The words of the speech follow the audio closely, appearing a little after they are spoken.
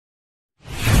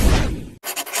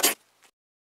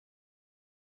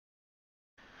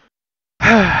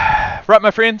Right,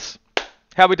 my friends,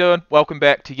 how we doing? Welcome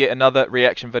back to yet another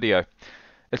reaction video.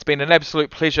 It's been an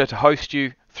absolute pleasure to host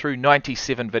you through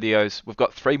 97 videos. We've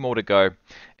got 3 more to go,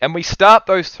 and we start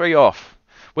those 3 off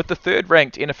with the 3rd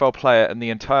ranked NFL player in the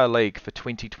entire league for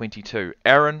 2022,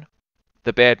 Aaron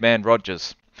the Bad Man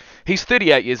Rodgers. He's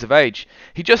 38 years of age.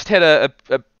 He just had a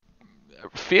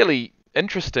fairly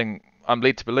interesting, I'm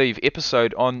led to believe,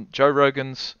 episode on the Joe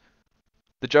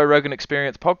Rogan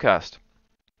Experience podcast.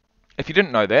 If you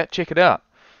didn't know that, check it out.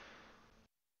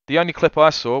 The only clip I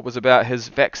saw was about his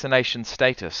vaccination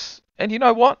status. And you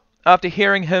know what? After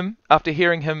hearing him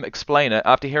explain it,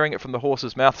 after hearing it from the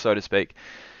horse's mouth, so to speak,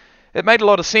 it made a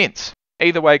lot of sense.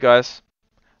 Either way, guys,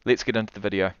 let's get into the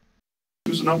video.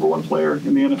 Who's the #1 player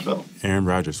in the NFL? Aaron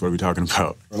Rodgers. What are we talking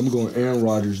about? I'm going Aaron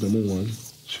Rodgers,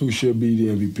 #1. Who should be the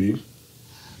MVP?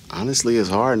 Honestly, it's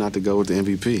hard not to go with the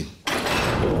MVP.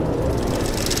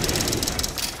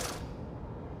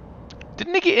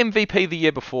 Didn't he get MVP the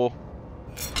year before?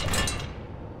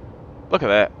 Look at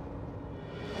that.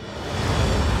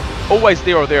 Always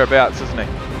there or thereabouts, isn't he?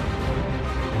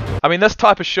 I mean, this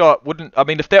type of shot wouldn't... I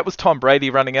mean, if that was Tom Brady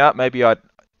running out, maybe I'd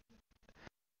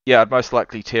most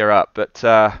likely tear up. But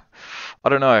I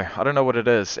don't know. I don't know what it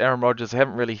is. Aaron Rodgers, I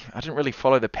didn't really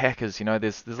follow the Packers. You know,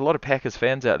 there's a lot of Packers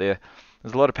fans out there.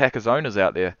 There's a lot of Packers owners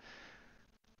out there.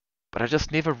 But I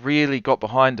just never really got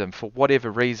behind him for whatever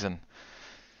reason.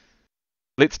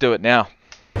 Let's do it now.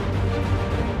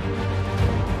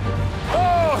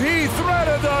 Oh, he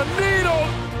threaded the needle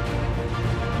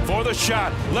for the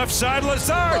shot. Left side,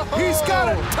 Lazard. He's got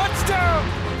it. Touchdown.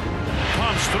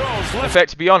 Pumps, throws. Left. In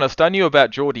fact, to be honest, I knew about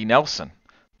Jordy Nelson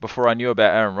before I knew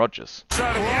about Aaron Rodgers.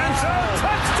 Side of the end zone.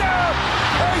 Touchdown.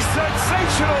 A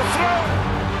sensational throw.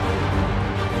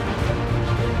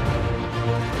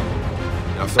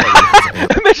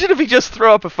 Imagine if he just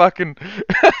threw up a fucking...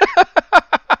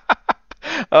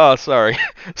 Oh, sorry.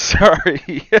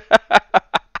 Sorry.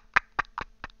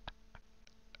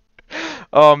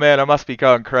 Oh, man, I must be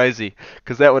going crazy.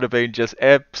 Because that would have been just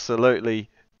absolutely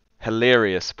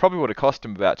hilarious. Probably would have cost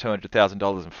him about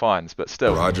 $200,000 in fines, but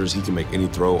still. Rodgers, he can make any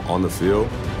throw on the field.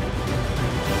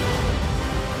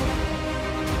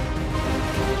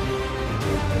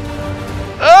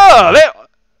 Oh,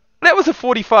 that was a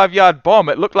 45-yard bomb.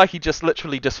 It looked like he just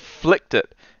literally just flicked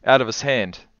it out of his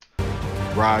hand.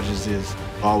 Rodgers is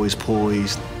always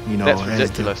poised, you know, That's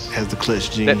ridiculous. has the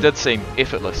clutch gene. That did seem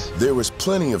effortless. There was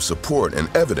plenty of support and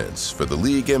evidence for the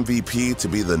league MVP to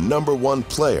be the #1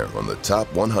 player on the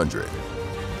top 100.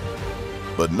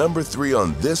 But #3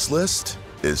 on this list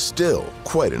is still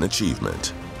quite an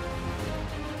achievement.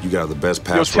 You got the best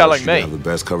pass You're rush, telling you me. have the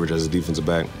best coverage as a defensive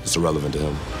back. It's irrelevant to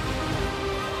him.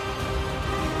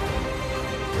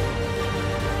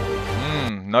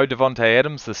 No Devontae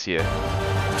Adams this year.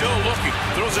 Still looking.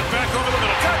 Throws it back over the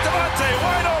middle. Got Devontae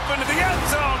wide open to the end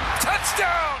zone.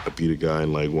 Touchdown. I beat a guy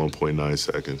in like 1.9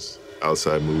 seconds.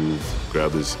 Outside move,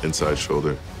 grabbed his inside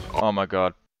shoulder. Oh my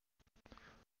god.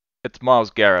 It's Myles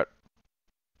Garrett.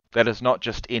 That is not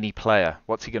just any player.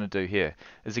 What's he going to do here?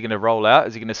 Is he going to roll out?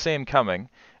 Is he going to see him coming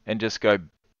and just go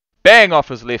bang off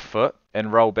his left foot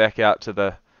and roll back out to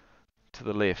the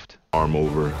left? Arm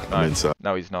over, I'm inside.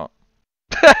 No, he's not.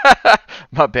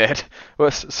 My bad.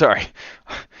 Sorry.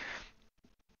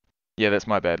 Yeah, that's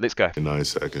my bad. Let's go. In 9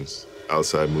 seconds.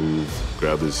 Outside move,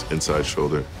 grabbed his inside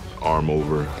shoulder. Arm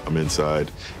over, I'm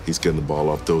inside. He's getting the ball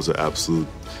off. Throws an absolute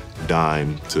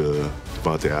dime to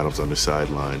Devontae Adams on the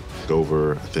sideline.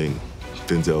 Over, I think,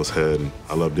 Denzel's head.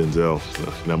 I love Denzel.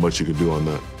 Not much you can do on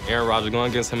that. Aaron Rodgers,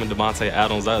 going against him and Devontae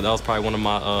Adams, that was probably one of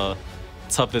my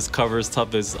toughest covers,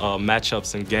 toughest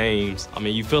matchups and games. I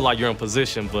mean, you feel like you're in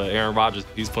position, but Aaron Rodgers,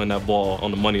 he's putting that ball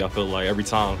on the money, I feel like, every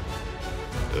time.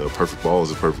 A perfect ball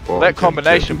is a perfect ball. That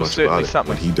combination was certainly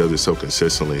something. When he does it so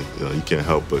consistently, you can't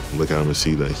help but look at him and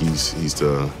see that he's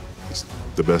the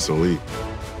best in the league.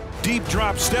 Deep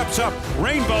drop, steps up,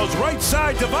 rainbows, right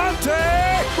side,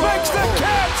 Devontae makes the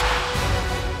catch!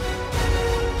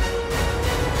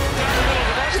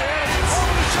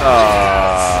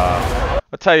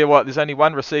 I'll tell you what, there's only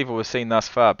one receiver we've seen thus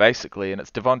far, basically, and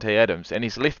it's Devontae Adams, and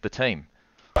he's left the team.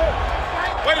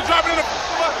 Way to drop it in the...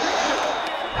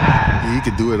 He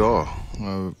could do it all.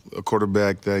 A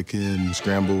quarterback that can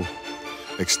scramble,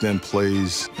 extend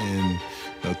plays, and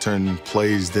turn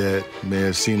plays that may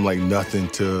have seemed like nothing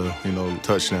to,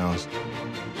 touchdowns.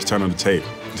 Just turn on the tape.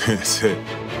 That's it.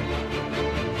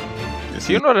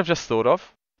 You know what I've just thought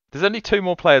of? There's only 2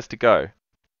 more players to go.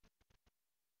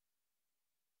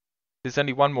 There's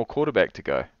only 1 more quarterback to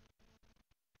go.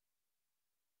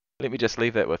 Let me just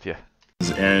leave that with you.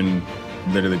 Aaron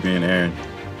literally being Aaron.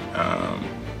 I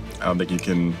don't think you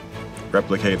can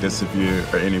replicate this if you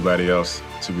or anybody else,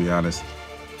 to be honest.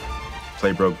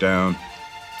 Play broke down.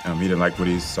 He didn't like what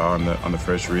he saw on the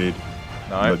first read.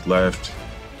 No. Looked left,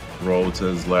 rolled to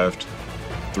his left,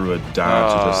 threw a dime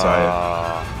to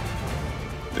Josiah.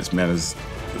 This man is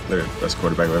the best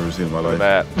quarterback I've ever seen in my life.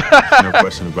 No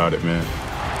question about it, man.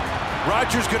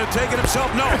 Rodgers going to take it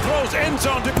himself. No, throws end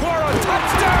zone. DeCora,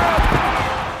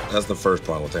 touchdown! That's the first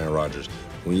problem with Aaron Rodgers.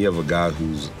 When you have a guy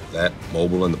who's that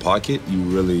mobile in the pocket, you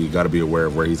really got to be aware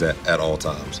of where he's at all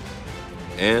times.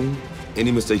 And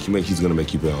any mistake you make, he's going to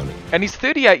make you pay on it. And he's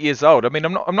 38 years old. I mean,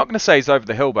 I'm not going to say he's over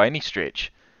the hill by any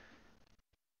stretch.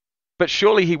 But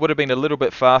surely he would have been a little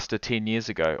bit faster 10 years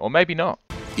ago. Or maybe not.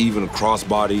 Even a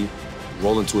crossbody,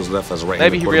 rolling to his left as a right.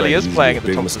 Maybe he really is playing at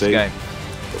the top of this game.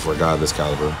 But for a guy of this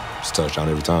caliber, it's a touchdown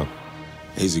every time.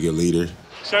 He's a good leader.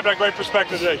 Sam, that great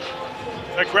perspective today.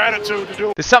 That gratitude to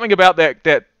do. There's something about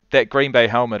that Green Bay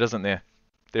helmet, isn't there?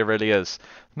 There really is.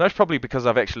 Most probably because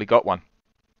I've actually got one.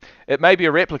 It may be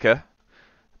a replica,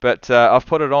 but I've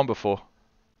put it on before.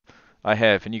 I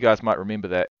have, and you guys might remember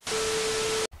that.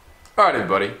 Alright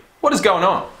everybody, what is going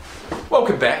on?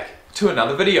 Welcome back to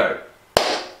another video.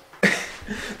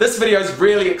 This video is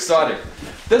really exciting.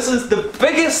 This is the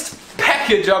biggest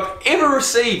package I've ever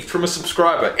received from a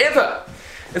subscriber, ever.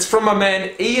 It's from my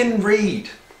man Ian Reed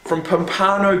from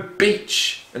Pompano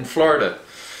Beach in Florida.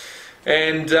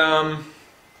 And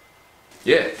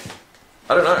yeah,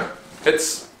 I don't know.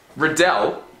 It's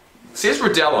Riddell. It says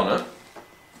Riddell on it,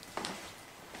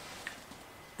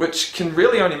 which can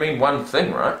really only mean one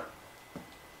thing, right?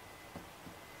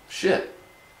 Shit.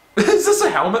 Is this a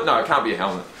helmet? No, it can't be a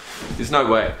helmet. There's no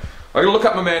way. I'm gonna look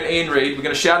up my man Ian Reed. We're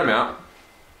gonna shout him out.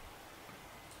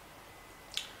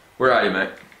 Where are you, mate?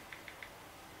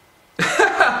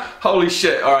 Holy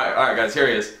shit. Alright guys, here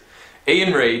he is.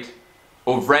 Ian Reed,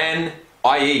 or Ran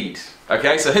Ieed.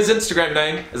 Okay, so his Instagram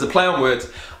name is a play on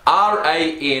words.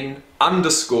 RAN_IEED.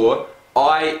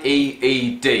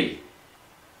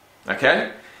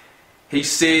 Okay? He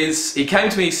says, he came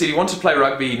to me, he said he wanted to play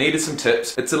rugby, he needed some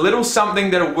tips. It's a little something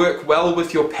that'll work well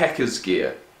with your Packers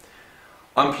gear.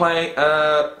 I'm playing,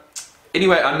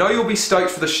 anyway, I know you'll be stoked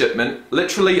for the shipment.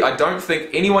 Literally, I don't think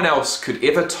anyone else could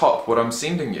ever top what I'm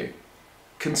sending you.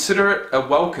 Consider it a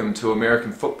welcome to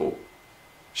American football.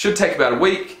 Should take about a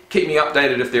week. Keep me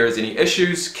updated if there is any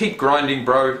issues. Keep grinding,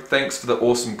 bro. Thanks for the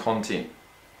awesome content.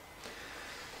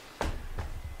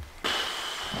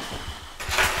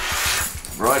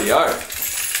 Rightio.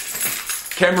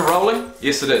 Camera rolling?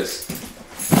 Yes, it is.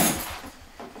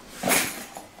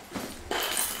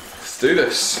 Let's do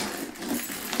this.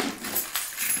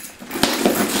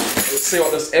 Let's see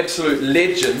what this absolute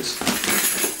legend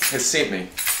has sent me.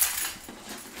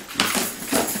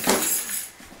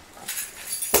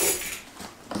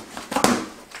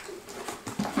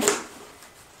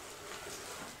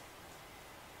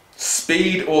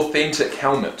 Speed Authentic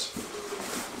Helmet.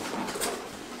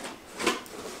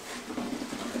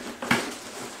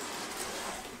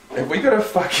 Have we got a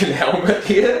fucking helmet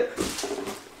here?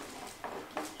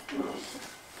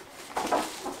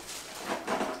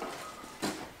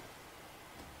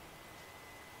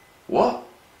 What?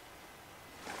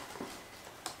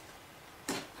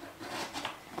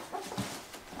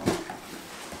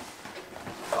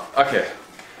 Okay.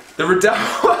 The Riddell.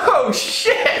 Oh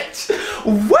shit!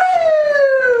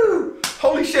 Woo!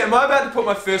 Holy shit, am I about to put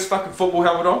my first fucking football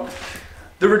helmet on?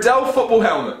 The Riddell football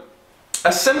helmet.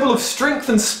 A symbol of strength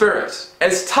and spirit,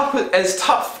 as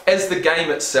tough as the game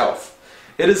itself.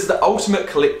 It is the ultimate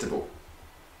collectible.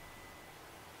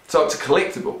 So it's a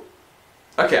collectible.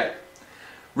 Okay.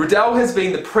 Riddell has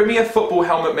been the premier football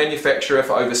helmet manufacturer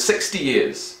for over 60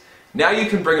 years. Now you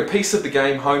can bring a piece of the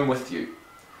game home with you.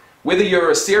 Whether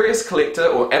you're a serious collector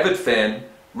or avid fan,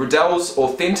 Riddell's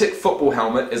authentic football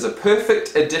helmet is a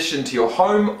perfect addition to your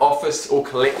home, office or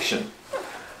collection.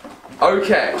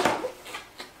 Okay.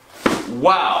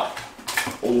 Wow.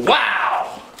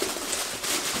 Wow.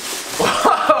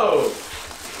 Whoa.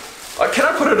 Can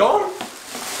I put it on?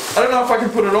 I don't know if I can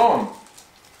put it on.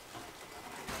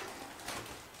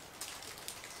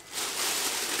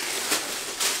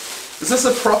 Is this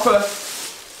a proper...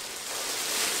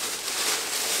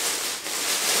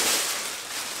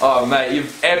 Oh mate,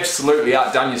 you've absolutely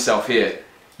outdone yourself here.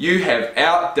 You have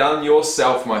outdone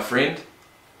yourself, my friend.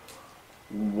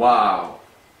 Wow.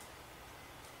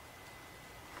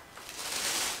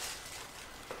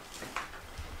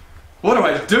 What do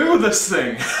I do with this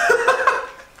thing?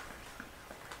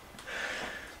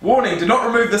 Warning, do not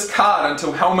remove this card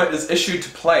until helmet is issued to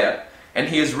player, and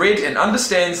he has read and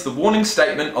understands the warning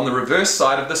statement on the reverse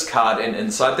side of this card and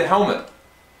inside the helmet.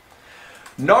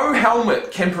 No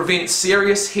helmet can prevent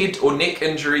serious head or neck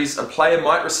injuries a player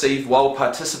might receive while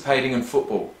participating in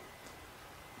football.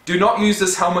 Do not use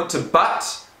this helmet to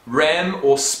butt, ram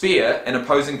or spear an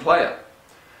opposing player.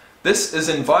 This is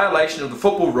in violation of the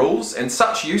football rules, and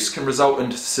such use can result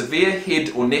in severe head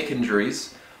or neck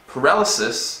injuries,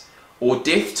 paralysis, or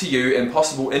death to you and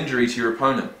possible injury to your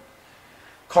opponent.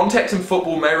 Contact in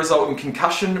football may result in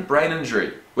concussion, brain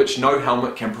injury, which no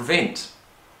helmet can prevent.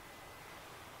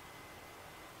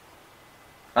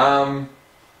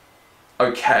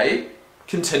 Okay,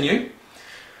 continue.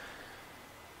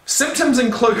 Symptoms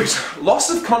include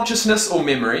loss of consciousness or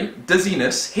memory,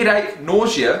 dizziness, headache,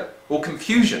 nausea, or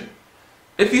confusion.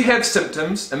 If you have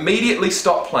symptoms, immediately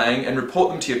stop playing and report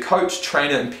them to your coach,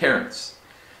 trainer, and parents.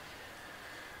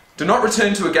 Do not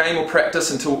return to a game or practice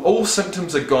until all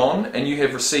symptoms are gone and you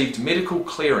have received medical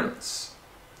clearance.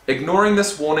 Ignoring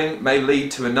this warning may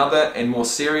lead to another and more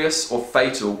serious or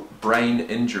fatal brain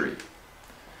injury.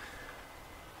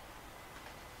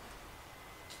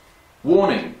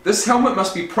 Warning: this helmet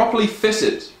must be properly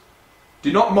fitted.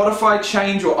 Do not modify,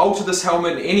 change, or alter this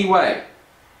helmet in any way.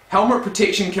 Helmet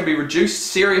protection can be reduced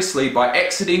seriously by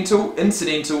accidental,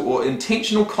 incidental, or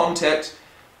intentional contact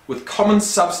with common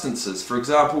substances, for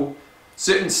example,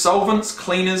 certain solvents,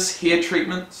 cleaners, hair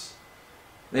treatments.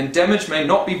 Then damage may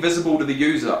not be visible to the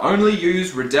user. Only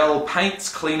use Riddell paints,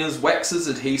 cleaners, waxes,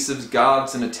 adhesives,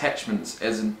 guards, and attachments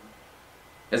as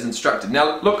instructed.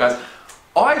 Now, look, guys.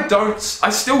 I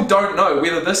still don't know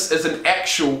whether this is an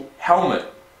actual helmet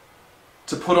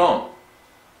to put on,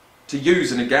 to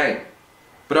use in a game.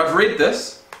 But I've read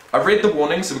this, I've read the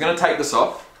warning, so we're going to take this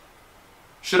off.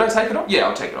 Should I take it off? Yeah,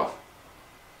 I'll take it off.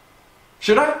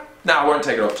 Should I? No, I won't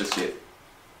take it off just yet.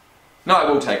 No,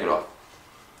 I will take it off.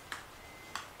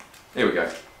 There we go.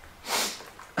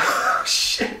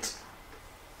 Shit.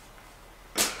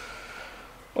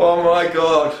 Oh my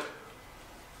god.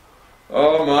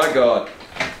 Oh my god.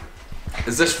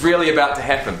 Is this really about to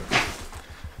happen?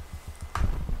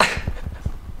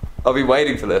 I'll be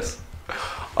waiting for this.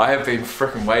 I have been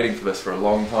frickin' waiting for this for a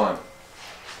long time.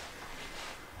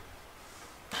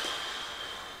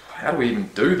 How do we even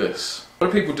do this?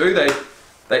 What do people do? They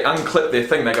unclip their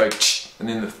thing, they go and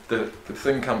then the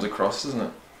thing comes across, isn't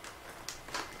it?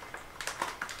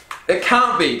 It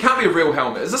can't be a real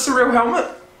helmet. Is this a real helmet?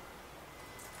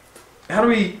 How do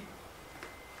we...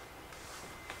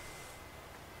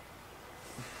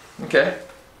 Okay.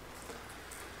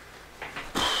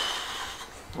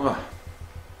 Well,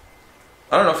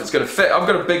 I don't know if it's going to fit. I've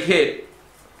got a big head.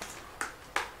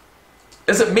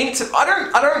 Is it meant to... I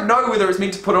don't know whether it's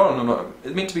meant to put on or not.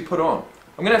 It's meant to be put on.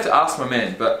 I'm going to have to ask my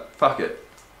man, but fuck it.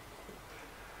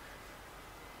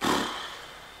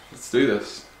 Let's do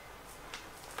this.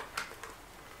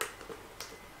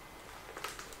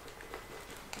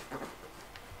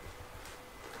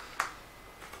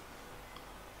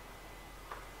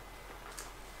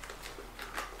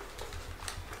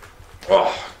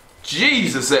 Oh,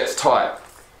 Jesus, that's tight.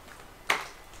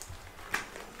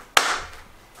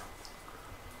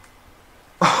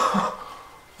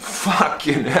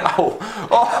 Fucking hell.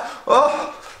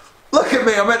 Oh, look at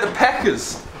me, I'm at the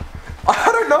Packers.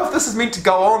 I don't know if this is meant to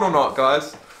go on or not,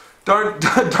 guys. Don't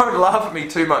laugh at me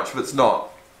too much if it's not.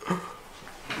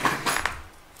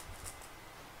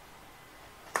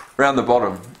 Around the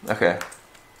bottom, okay.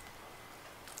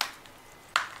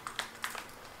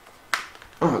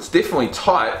 Oh, it's definitely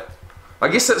tight. I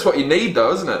guess that's what you need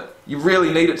though, isn't it? You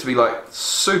really need it to be like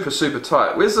super, super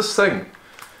tight. Where's this thing?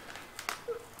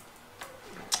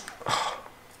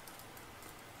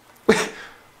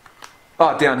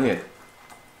 Oh, down here.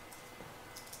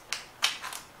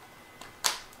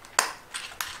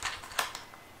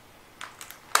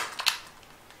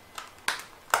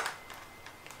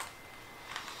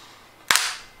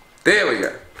 There we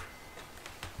go.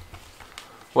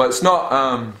 Well, it's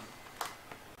not,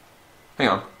 hang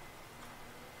on.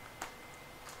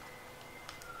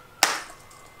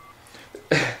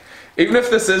 Even if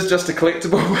this is just a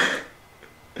collectible,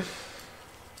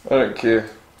 I don't care.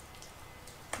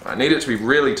 I need it to be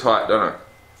really tight, don't I?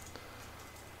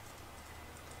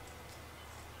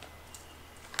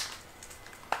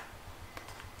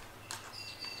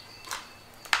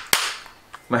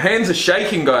 My hands are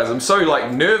shaking, guys. I'm so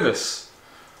like nervous.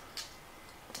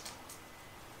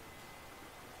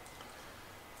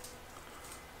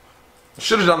 I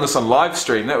should have done this on live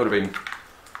stream. That would have been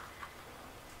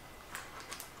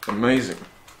amazing.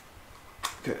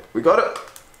 Okay, we got it.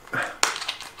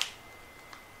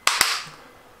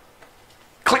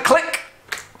 Click, click.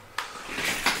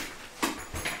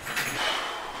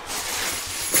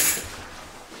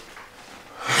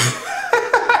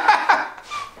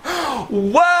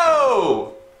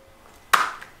 Whoa!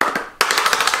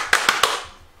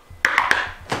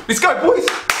 Let's go, boys!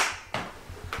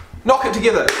 Knock it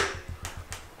together.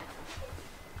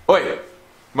 Oi,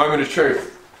 moment of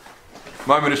truth.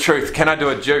 Moment of truth. Can I do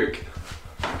a juke?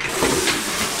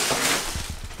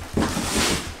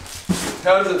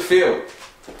 How does it feel?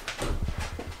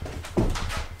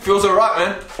 Feels alright,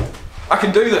 man. I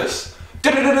can do this.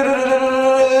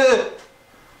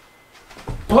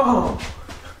 Boom.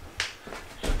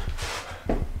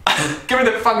 Give me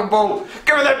that fucking ball.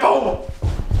 Give me that ball.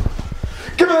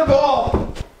 Give me that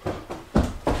ball.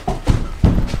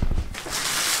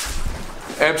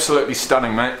 Absolutely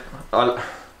stunning, mate.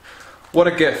 What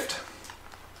a gift.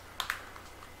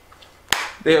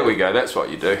 There we go. That's what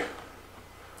you do.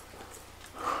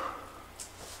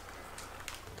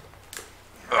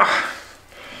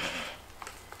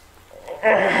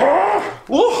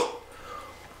 Whoa!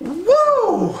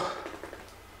 Whoa!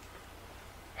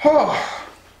 Oh!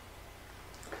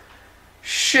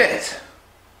 Shit!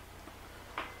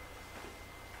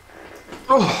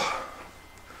 Oh!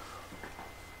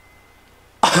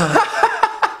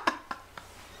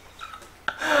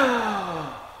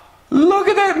 Look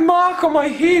at that mark on my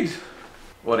head!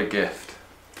 What a gift.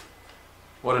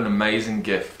 What an amazing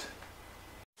gift.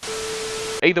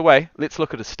 Either way, let's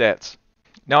look at his stats.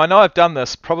 Now I know I've done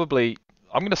this probably,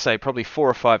 I'm going to say probably 4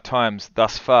 or 5 times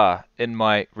thus far in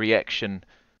my reaction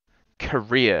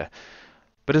career.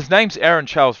 But his name's Aaron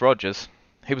Charles Rodgers.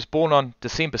 He was born on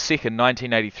December 2nd,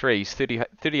 1983. He's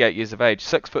 38 years of age,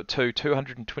 6'2",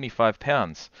 225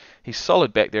 pounds. He's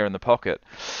solid back there in the pocket.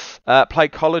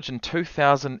 Played college in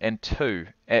 2002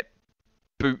 at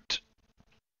Butte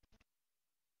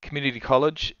Community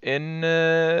College in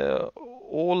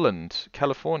Orland,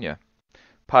 California.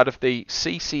 Part of the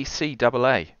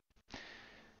CCCAA.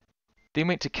 Then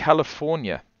went to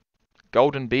California,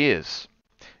 Golden Bears,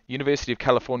 University of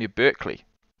California, Berkeley,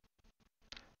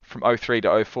 from 03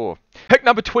 to 04. Pick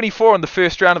number 24 in the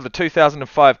first round of the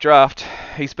 2005 draft.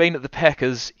 He's been at the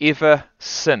Packers ever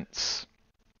since.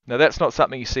 Now that's not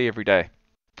something you see every day.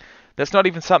 That's not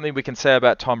even something we can say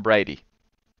about Tom Brady.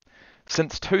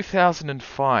 Since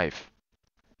 2005.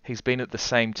 He's been at the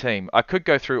same team. I could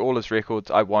go through all his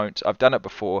records. I won't. I've done it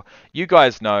before. You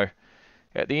guys know,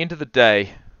 at the end of the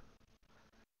day,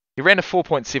 he ran a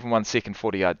 4.71 second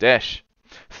 40-yard dash.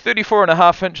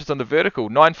 34.5 inches on the vertical.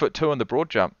 9'2" on the broad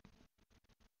jump.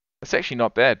 That's actually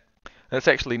not bad. That's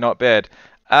actually not bad.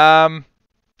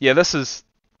 Yeah, this is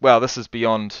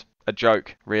beyond a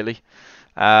joke, really.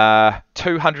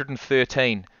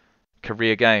 213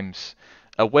 career games.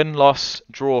 A win-loss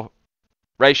draw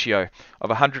ratio of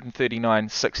 139,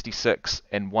 66,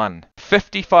 and 1.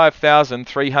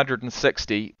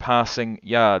 55,360 passing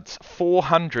yards.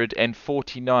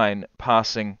 449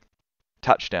 passing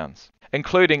touchdowns,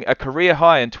 including a career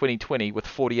high in 2020 with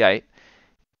 48,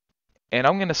 and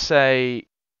I'm going to say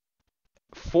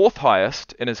 4th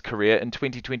highest in his career in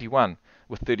 2021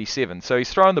 with 37. So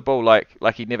he's throwing the ball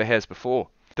like he never has before.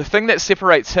 The thing that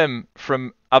separates him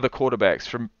from other quarterbacks,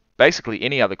 from basically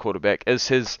any other quarterback, is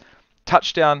his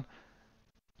touchdown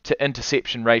to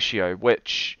interception ratio,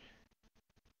 which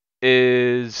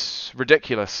is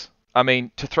ridiculous. I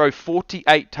mean, to throw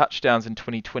 48 touchdowns in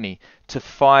 2020 to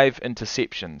 5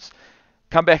 interceptions.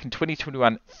 Come back in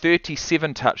 2021,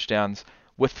 37 touchdowns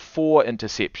with 4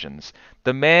 interceptions.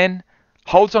 The man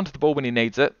holds onto the ball when he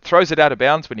needs it, throws it out of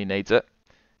bounds when he needs it,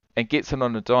 and gets it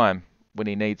on a dime when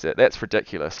he needs it. That's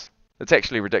ridiculous. It's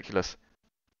actually ridiculous.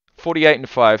 48 and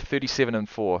 5, 37 and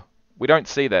 4. We don't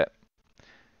see that.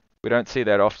 We don't see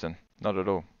that often. Not at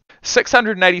all.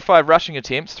 685 rushing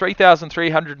attempts,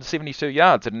 3,372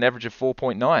 yards at an average of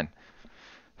 4.9.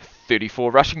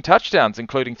 34 rushing touchdowns,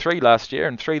 including 3 last year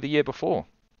and 3 the year before.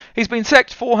 He's been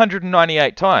sacked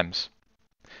 498 times.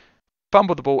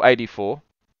 Fumbled the ball 84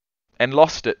 and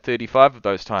lost it 35 of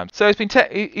those times. So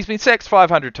he's been sacked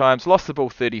 500 times, lost the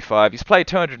ball 35. He's played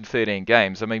 213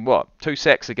 games. I mean, what? 2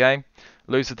 sacks a game?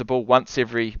 Loses the ball once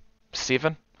every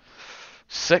 7?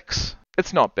 6?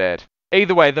 It's not bad.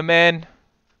 Either way, the man,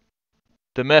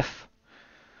 the myth,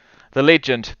 the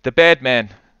legend, the bad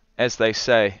man, as they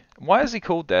say. Why is he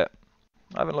called that?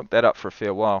 I haven't looked that up for a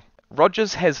fair while.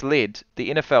 Rodgers has led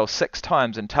the NFL 6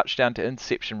 times in touchdown to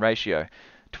interception ratio.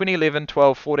 2011,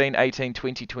 12, 14, 18,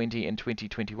 2020, and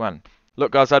 2021.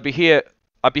 Look, guys, I'd be here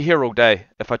all day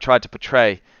if I tried to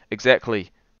portray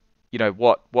exactly, you know,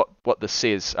 what this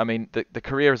says. I mean, the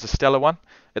career is a stellar one.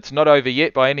 It's not over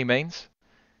yet by any means.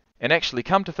 And actually,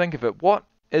 come to think of it, what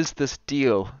is this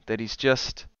deal that he's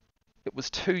just... It was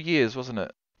 2 years, wasn't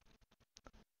it?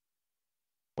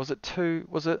 Was it 2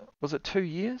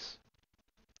 years?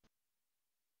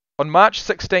 On March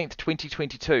 16th,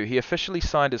 2022, he officially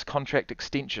signed his contract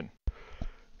extension.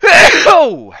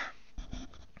 Oh!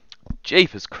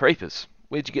 Jeepers creepers.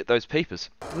 Where'd you get those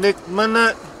peepers? Nick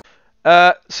Minute.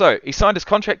 So, he signed his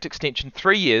contract extension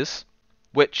 3 years,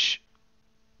 which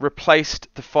replaced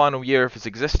the final year of his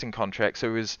existing contract. So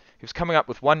he was coming up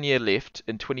with 1 year left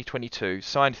in 2022,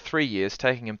 signed 3 years,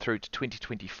 taking him through to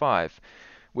 2025,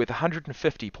 with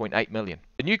 150.8 million.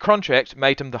 The new contract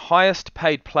made him the highest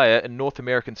paid player in North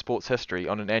American sports history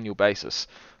on an annual basis,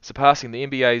 surpassing the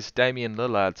NBA's Damian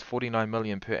Lillard's 49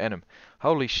 million per annum.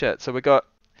 Holy shit. So we got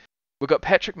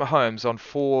Patrick Mahomes on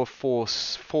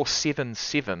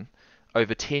 477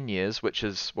 over 10 years, which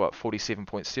is what,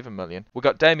 47.7 million. We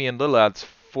got Damian Lillard's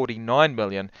 49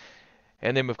 million,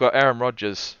 and then we've got Aaron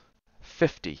Rodgers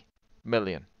 50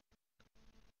 million.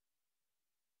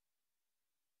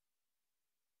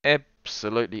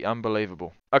 Absolutely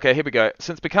unbelievable. Okay, here we go.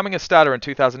 Since becoming a starter in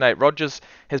 2008, Rodgers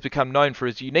has become known for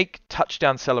his unique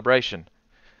touchdown celebration,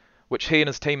 which he and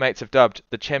his teammates have dubbed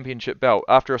the championship belt.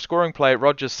 After a scoring play,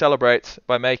 Rodgers celebrates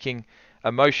by making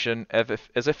a motion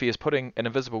as if he is putting an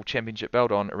invisible championship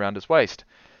belt on around his waist.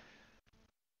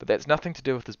 But that's nothing to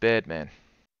do with his bad, man.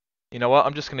 You know what?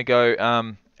 I'm just going to go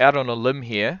out on a limb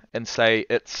here and say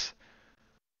it's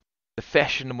the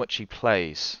fashion in which he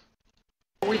plays.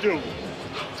 We do.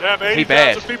 To have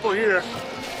 80,000 people here,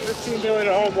 15 million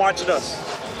at home watching us.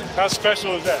 How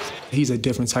special is that? He's a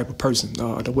different type of person.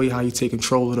 The way how he take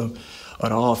control of the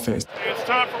offense. It's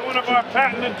time for one of our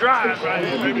patented drives right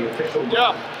here, baby.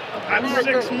 Yeah. At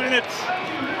 6 minutes,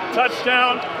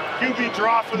 touchdown, QB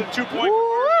draw for the 2-point.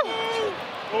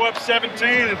 Go up 17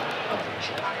 and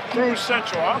cruise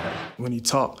central, huh? When he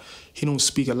talk, he don't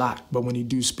speak a lot, but when he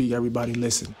do speak, everybody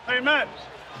listen. Amen.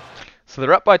 So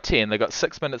they're up by 10, they've got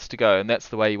 6 minutes to go, and that's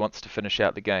the way he wants to finish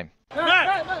out the game.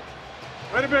 Matt,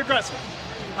 way to be aggressive.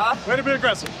 Huh? Way to be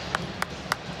aggressive.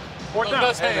 Fourth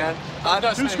down. Hey, man.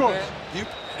 2 scores.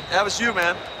 That was you,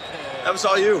 man. That was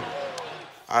all you.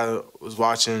 I was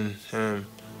watching him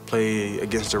play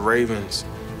against the Ravens,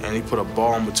 and he put a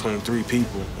ball in between 3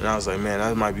 people. And I was like, man,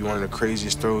 that might be one of the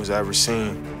craziest throws I've ever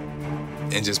seen.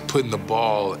 And just putting the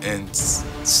ball in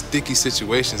sticky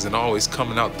situations and always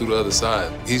coming out through the other side.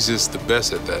 He's just the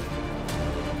best at that.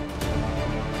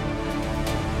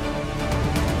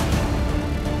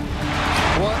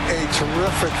 What a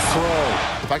terrific throw.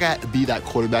 If I got to be that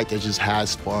quarterback that just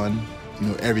has fun,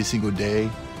 every single day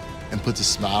and puts a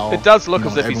smile. It does look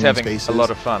as if he's having a lot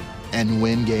of fun. And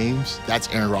win games, that's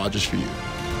Aaron Rodgers for you.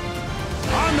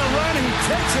 On the run, he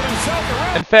takes it himself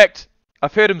around. In fact,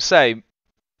 I've heard him say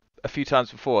a few times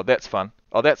before, that's fun.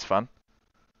 Oh, that's fun.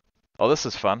 Oh, this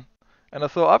is fun. And I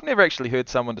thought, I've never actually heard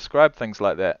someone describe things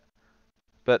like that.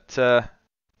 But,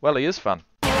 well, he is fun.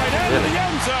 Really.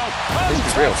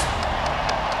 Let's be real.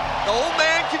 The old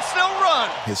man can still run.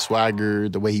 His swagger,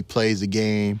 the way he plays the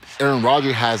game. Aaron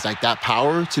Rodgers has that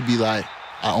power to be like,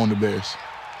 I own the Bears.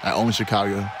 I own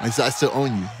Chicago. He said, I still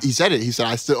own you. He said it. He said,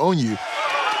 I still own you.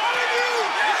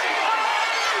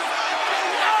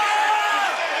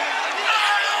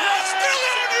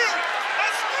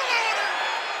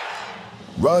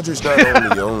 Rodgers not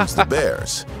only owns the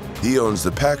Bears, he owns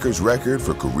the Packers' record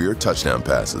for career touchdown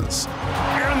passes.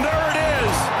 And there it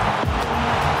is.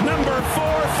 Number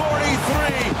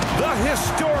 443, the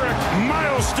historic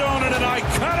milestone in an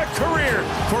iconic career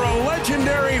for a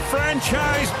legendary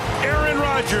franchise, Aaron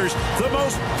Rodgers, the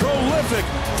most prolific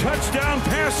touchdown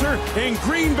passer in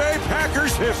Green Bay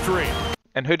Packers history.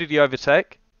 And who did he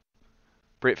overtake?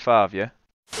 Brett Favre, yeah?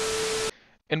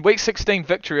 In Week 16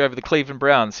 victory over the Cleveland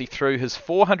Browns, he threw his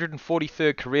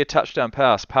 443rd career touchdown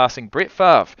pass, passing Brett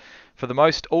Favre for the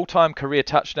most all-time career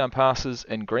touchdown passes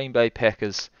in Green Bay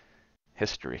Packers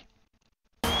history.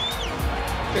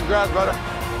 Congrats, brother.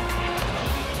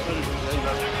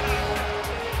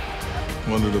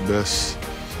 One of the best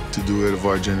to do it of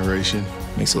our generation.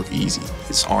 Makes it look easy.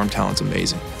 His arm talent's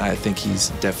amazing. I think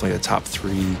he's definitely a top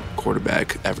 3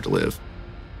 quarterback ever to live.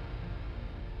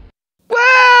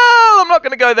 I'm not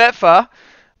going to go that far,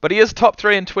 but he is top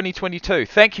 3 in 2022.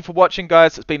 Thank you for watching,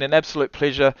 guys. It's been an absolute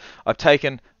pleasure. I've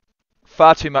taken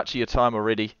far too much of your time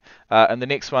already. And the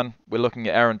next one, we're looking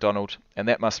at Aaron Donald, and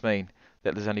that must mean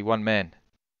that there's only one man,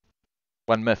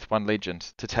 one myth, one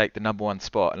legend to take the #1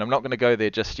 spot. And I'm not going to go there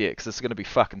just yet because this is going to be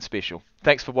fucking special.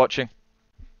 Thanks for watching.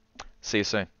 See you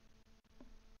soon.